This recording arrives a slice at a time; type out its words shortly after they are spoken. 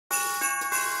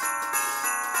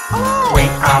We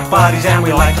are buddies and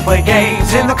we like to play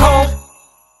games in the cold.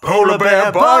 Polar Bear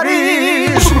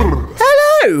Buddies!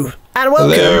 Hello! And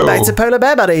welcome back to Polar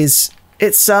Bear Buddies.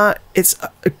 It's 5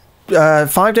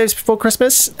 days before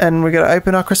Christmas, and we're going to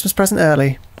open our Christmas present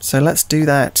early. So let's do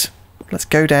that. Let's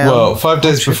go down. Well, 5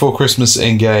 days before Christmas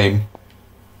in-game.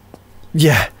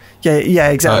 Yeah,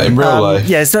 exactly. In real life.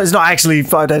 Yeah, it's not actually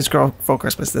 5 days before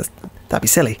Christmas. That'd be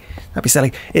silly.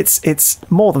 It's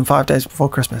more than 5 days before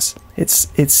Christmas.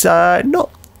 It's not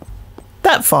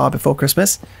that far before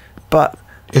Christmas, but...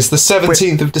 It's the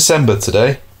 17th of December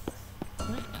today.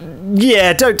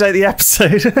 Yeah, don't date the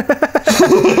episode.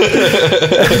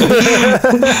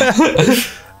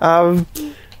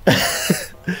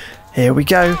 Here we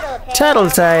go.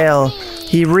 Tattletail.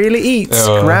 He really eats.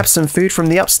 Grab some food from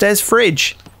the upstairs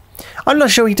fridge. I'm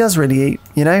not sure he does really eat.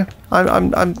 You know,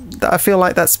 I feel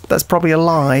like that's probably a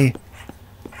lie.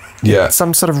 Yeah.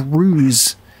 Some sort of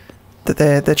ruse that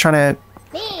they're trying to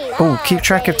keep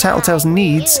track of Tattletail's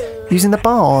needs using the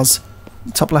bars.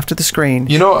 Top left of the screen.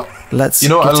 You know what? You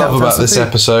know what I love about this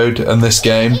episode and this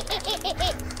game?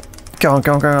 Go on.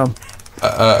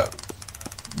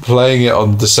 Playing it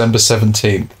on December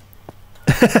 17th.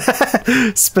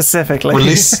 Specifically.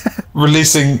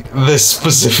 Releasing this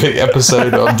specific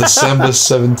episode on December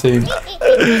 17th.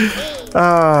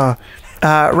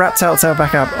 Wrap Tattletail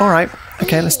back up. Alright,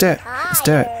 okay, let's do it.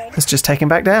 Let's just take him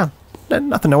back down.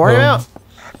 Nothing to worry about.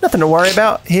 Nothing to worry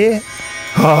about here.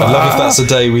 I love if that's a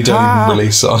day we don't even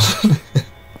release on.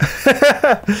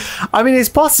 I mean, it's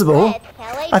possible.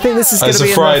 I think this is going to be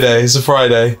It's a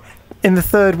Friday. In the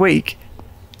third week.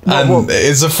 And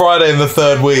it's a Friday in the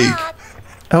third week.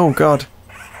 Oh, God.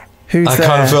 Who's there? I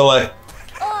kind of feel like...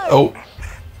 Oh.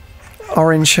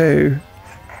 Orange who?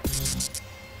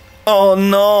 Oh,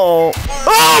 no.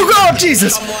 Oh, God,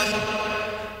 Jesus.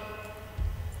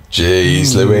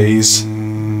 Jeez Louise.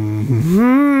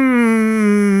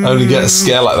 Only get a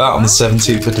scare like that on the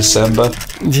 17th of December.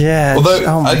 Yeah.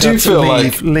 Although I do feel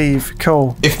like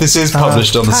cool. if this is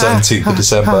published on the 17th of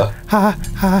December,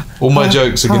 all my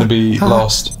jokes are going to be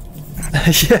lost.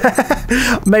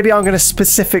 Yeah. Maybe I'm going to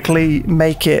specifically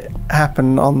make it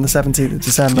happen on the 17th of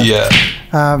December. Yeah.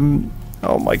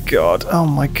 Oh my god.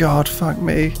 Fuck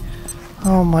me.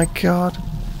 Oh my god.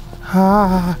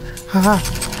 Oh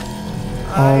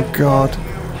god.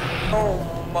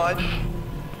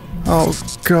 Oh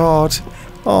god.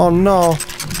 Oh no.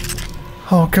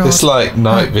 Oh god. It's like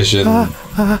night vision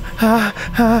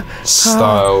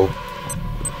style.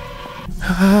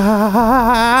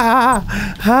 I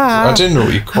don't know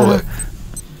what you call it.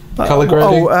 Colour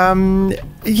grading?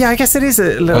 Yeah, I guess it is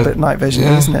a little bit night vision,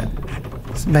 isn't it?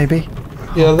 Maybe.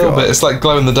 Yeah, a little bit. It's like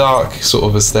glow in the dark sort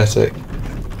of aesthetic.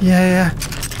 Yeah.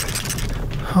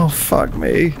 Oh, fuck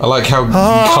me. I like how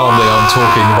calmly I'm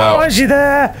talking about... Why is she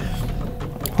there?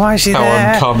 How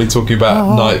I'm calmly talking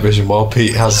about night vision while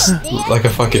Pete has like a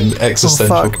fucking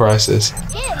existential crisis.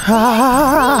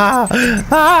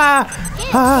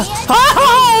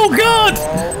 Oh god!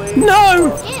 No!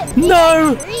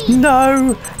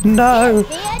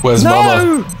 Where's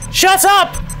Mama? Shut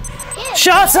up!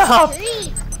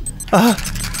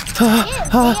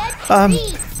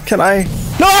 Can I?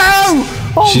 No!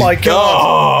 Oh my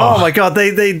god! Oh my god!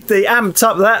 They amped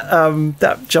up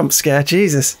that jump scare.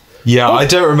 Jesus. Yeah, I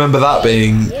don't remember that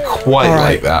being quite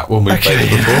like that when we played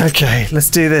it before. Okay, let's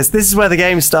do this. This is where the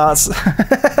game starts.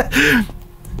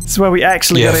 This is where we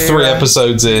actually get 3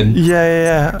 episodes in.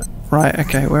 Yeah. Right,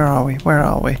 okay, where are we?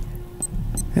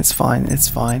 It's fine. Where's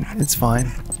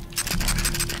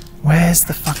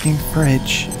the fucking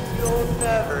fridge?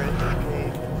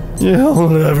 You'll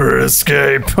never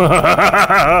escape.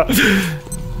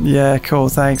 Yeah, cool,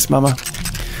 thanks, Mama.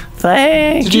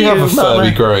 Thank you, Did you have a Mama.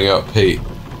 Furby growing up, Pete?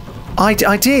 I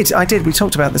did. We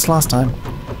talked about this last time.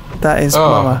 That is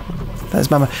Mama.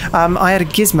 I had a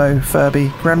Gizmo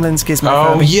Furby. Gremlin's Gizmo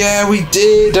Furby. Oh, yeah, we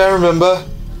did. I remember.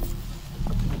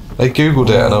 I googled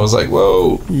it and I was like,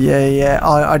 whoa. Yeah.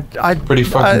 Pretty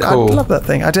fucking cool. I love that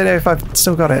thing. I don't know if I've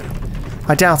still got it.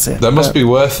 I doubt it. That must be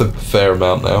worth a fair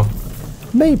amount now.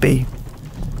 Maybe.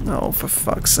 Oh, for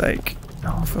fuck's sake.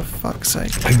 A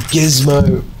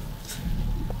Gizmo.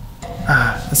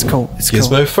 That's cool. It's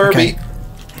Gizmo Furby. Okay.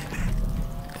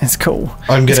 It's cool.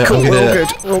 We're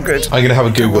all good. I'm gonna have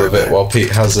a Google of it while Pete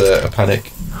has a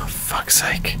panic. Oh, fuck's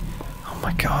sake. Oh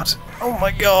my god. I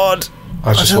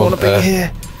don't want to be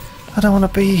here. I don't want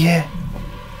to be here.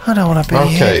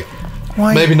 Okay.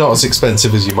 Why? Maybe not as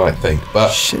expensive as you might think, but...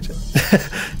 Shit.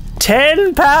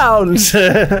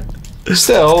 £10!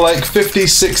 Still, like 50,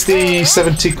 60,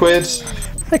 70 quid.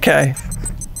 Okay.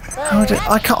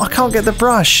 I can't get the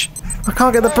brush. I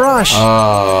can't get the brush.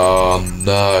 Oh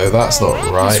no, that's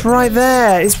not right. It's right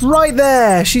there. It's right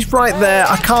there. She's right there.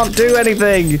 I can't do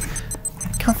anything.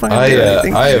 Can't fucking do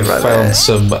anything. I have right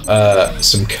found there.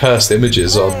 some cursed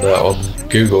images on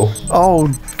Google.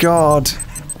 Oh God,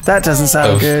 that doesn't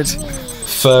sound good.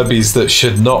 Furbies that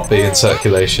should not be in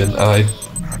circulation.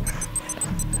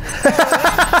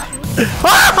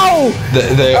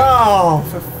 Oh,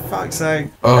 for fuck's sake!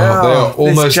 Oh, they are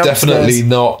almost definitely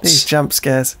not these jump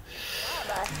scares.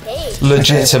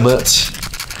 Legitimate,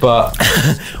 but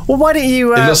well, why don't you?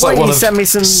 Why don't you send me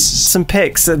some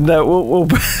pics and we'll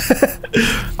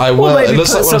I will. We'll it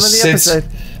looks like one of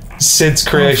Sid's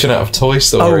creation out of Toy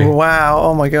Story. Oh wow!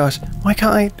 Oh my gosh! Why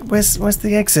can't I? Where's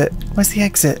the exit? Where's the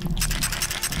exit?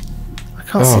 I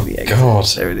can't see the exit. God.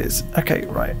 There it is. Okay,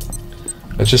 right.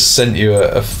 I just sent you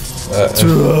a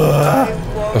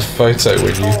photo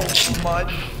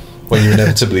when you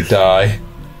inevitably die.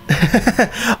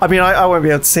 I mean, I won't be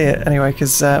able to see it anyway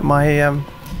because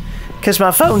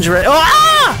my phone's ready.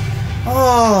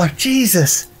 Oh,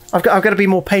 Jesus! I've got to be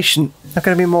more patient. I've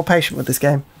got to be more patient with this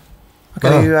game. I've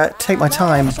got to take my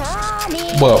time.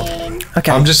 Well,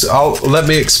 okay. Let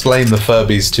me explain the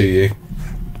Furbies to you.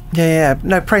 Yeah.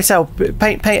 No, pray tell.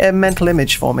 Paint a mental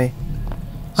image for me.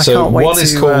 So one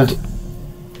is called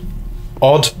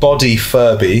Odd Body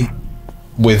Furby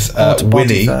with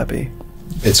Winnie. Furby.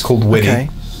 It's called Winnie. Okay.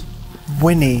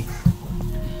 Winnie.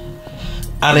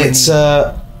 And it's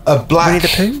a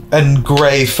black and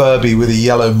grey Furby with a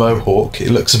yellow mohawk.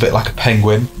 It looks a bit like a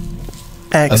penguin.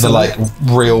 Excellent. And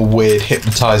the real weird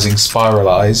hypnotising spiral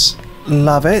eyes.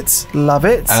 Love it. Love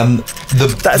it. And the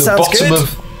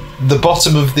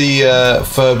bottom of the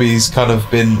Furby's kind of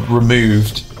been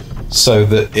removed so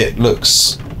that it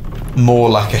looks more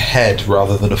like a head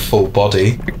rather than a full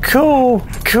body. Cool.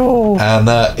 And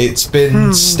it's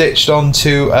been stitched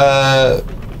onto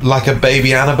like a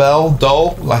baby Annabelle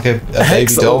doll, like a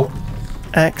baby doll.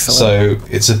 Excellent. So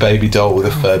it's a baby doll with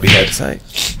a Furby head.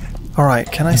 All right,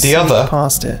 can I see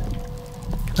past it?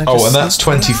 And that's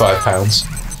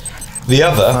 £25. The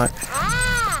other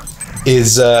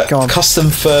is custom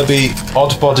Furby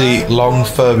Odd Body Long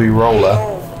Furby Roller.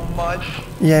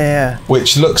 Yeah.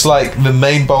 Which looks like the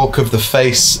main bulk of the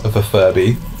face of a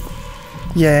Furby.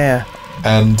 Yeah.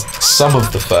 And some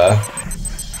of the fur.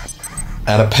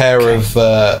 And a pair of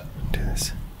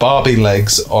Barbie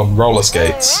legs on roller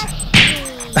skates.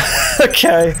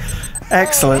 Okay.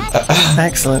 Excellent.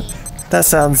 Excellent. That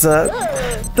sounds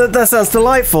that sounds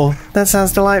delightful. That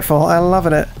sounds delightful. I'm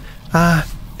loving it.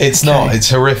 It's not.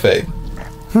 It's horrific.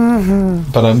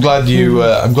 But I'm glad you.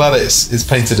 I'm glad it's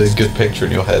painted a good picture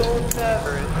in your head.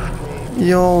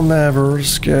 You'll never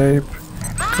escape.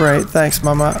 Great, thanks,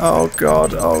 Mama. Oh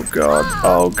God! Oh God!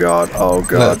 Oh God! Oh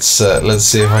God! Let's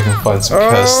see if I can find some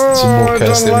more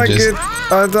cursed images.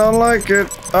 I don't like it.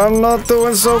 I'm not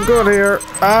doing so good here.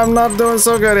 I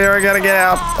gotta get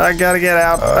out. I gotta get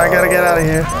out. I gotta get out of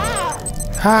here.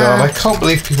 God, I can't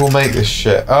believe people make this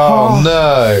shit. Oh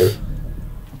no!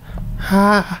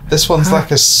 This one's like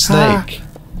a snake.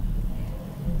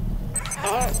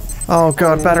 Oh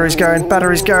God, battery's going. God.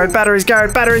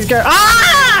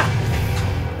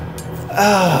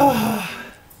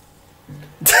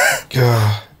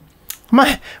 God.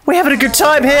 We're having a good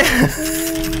time here.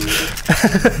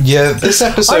 Yeah, this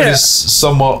episode is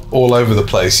somewhat all over the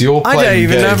place. You're playing I don't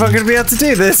even know if I'm going to be able to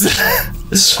do this.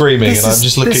 Screaming, and I'm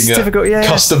just looking at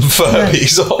custom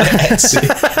Furbies on Etsy.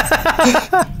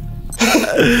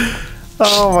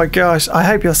 Oh my gosh! I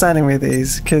hope you're sending me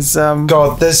these because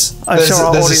God, there's I'm sure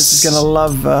our audience is going to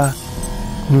love.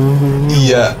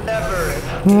 Yeah,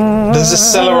 there's a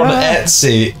seller on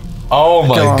Etsy. Oh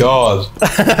my God!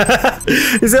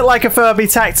 Is it like a Furby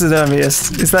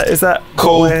taxidermist? Is that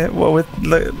cool? What we're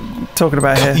talking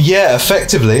about here? Yeah,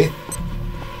 effectively.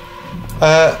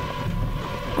 Oh,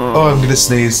 I'm gonna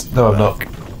sneeze. No, I'm not.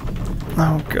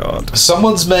 Oh God!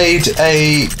 Someone's made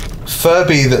a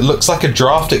Furby that looks like a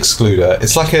draft excluder.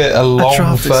 It's like a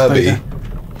long Furby.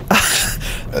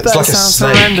 That like sounds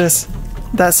horrendous.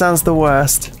 That sounds the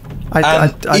worst.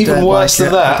 I even don't worse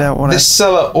like than it. that, this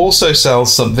seller also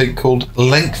sells something called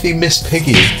Lengthy Miss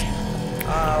Piggy.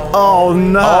 Oh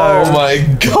no! Oh my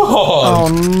God! Oh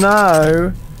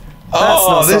no! That's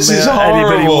not this something is that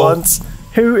anybody horrible. wants.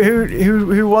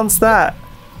 Who wants that?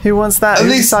 Who wants that? Who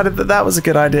decided that was a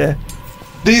good idea?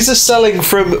 These are selling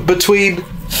from between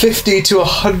 £50 to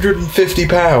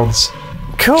 £150.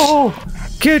 Cool.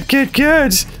 Good.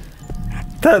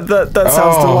 That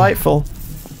sounds delightful.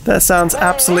 That sounds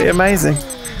absolutely amazing.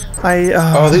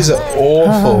 These are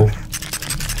awful.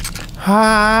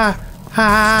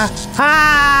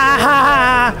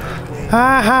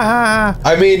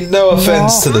 I mean, no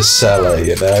offense to the seller,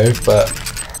 you know, but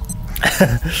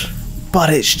but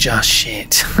it's just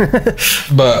shit.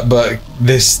 but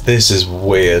this is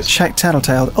weird. Check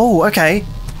Tattletail. Oh, okay.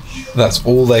 That's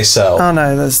all they sell. Oh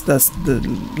no, there's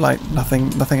like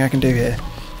nothing I can do here.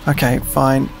 Okay,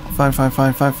 fine. Am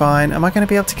I going to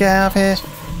be able to get out of here?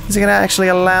 Is it going to actually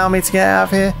allow me to get out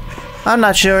of here? I'm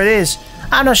not sure it is.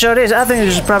 I think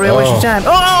it's just probably a waste of time.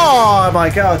 Oh my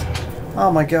god.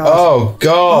 Oh my god. Oh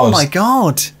god. Oh my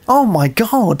god. Oh my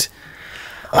god.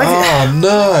 Oh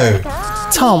no.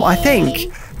 Tom, I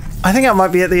think I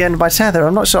might be at the end of my tether.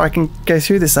 I'm not sure I can go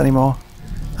through this anymore.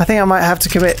 I think I might have to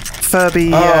commit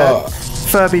Furby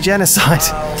genocide.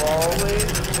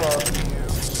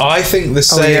 I think the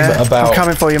same about. I'm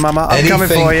coming for you, Mama. I'm coming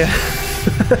for you.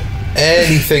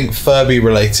 Anything Furby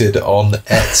related on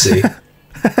Etsy.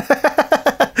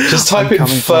 Just type in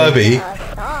Furby.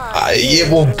 It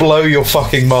will blow your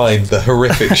fucking mind. The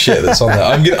horrific shit that's on there.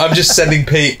 I'm just sending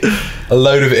Pete a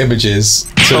load of images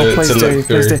to look through.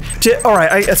 Please do. All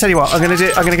right, I tell you what. I'm gonna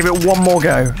give it one more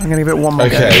go. Go.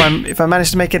 If I manage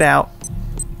to make it out,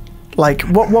 like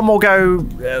one more go,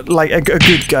 like a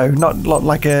good go, not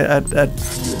like a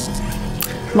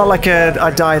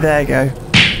I die there go.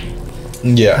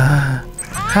 Yeah.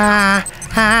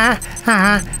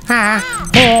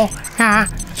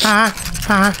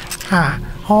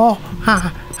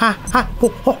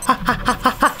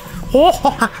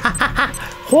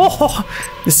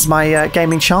 This is my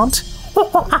gaming chant.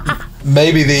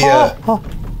 Maybe the.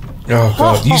 Oh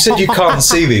god! You said you can't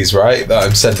see these, right? That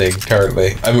I'm sending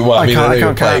currently. I mean, I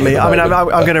can't currently. I'm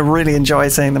going to really enjoy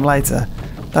seeing them later.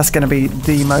 That's going to be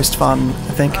the most fun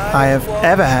I think I have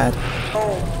ever had.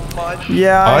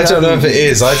 Yeah. I don't know if it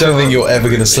is. I don't think you're ever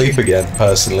going to sleep again,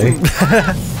 personally.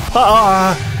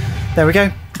 There we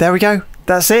go.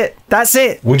 That's it. That's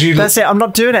it. That's it. I'm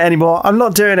not doing it anymore. I'm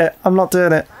not doing it.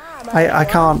 I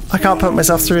can't put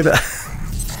myself through that.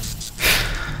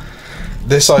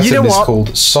 This item is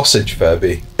called Sausage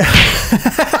Furby.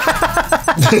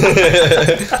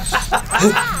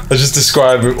 I just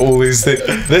described all these things.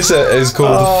 This is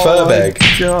called Furbeg.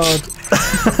 God.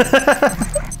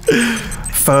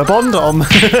 Furbondom.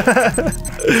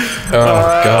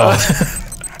 Oh god.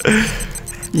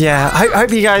 Yeah, I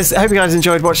hope you guys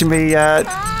enjoyed watching me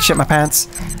shit my pants.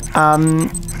 I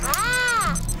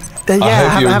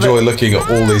hope you enjoy looking at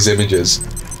all these images.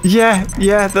 Yeah,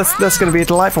 that's going to be a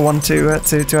delightful one to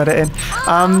edit in.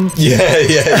 You're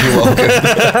welcome.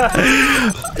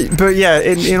 But yeah,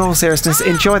 in all seriousness,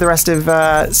 enjoy the rest of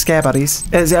Scare Buddies.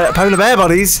 It's Polar Bear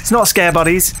Buddies. It's not Scare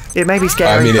Buddies. It may be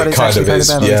scary, but it's actually Polar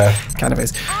Bear Buddies. Yeah, kind of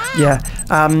is. Yeah,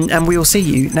 and we will see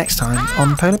you next time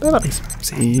on Polar Bear Buddies.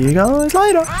 See you guys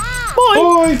later. Bye.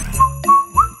 Bye.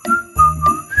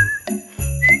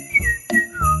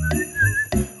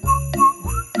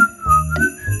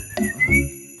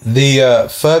 The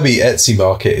Furby Etsy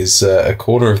market is a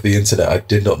corner of the internet I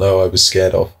did not know I was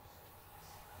scared of.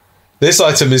 This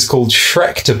item is called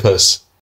Shrektopus.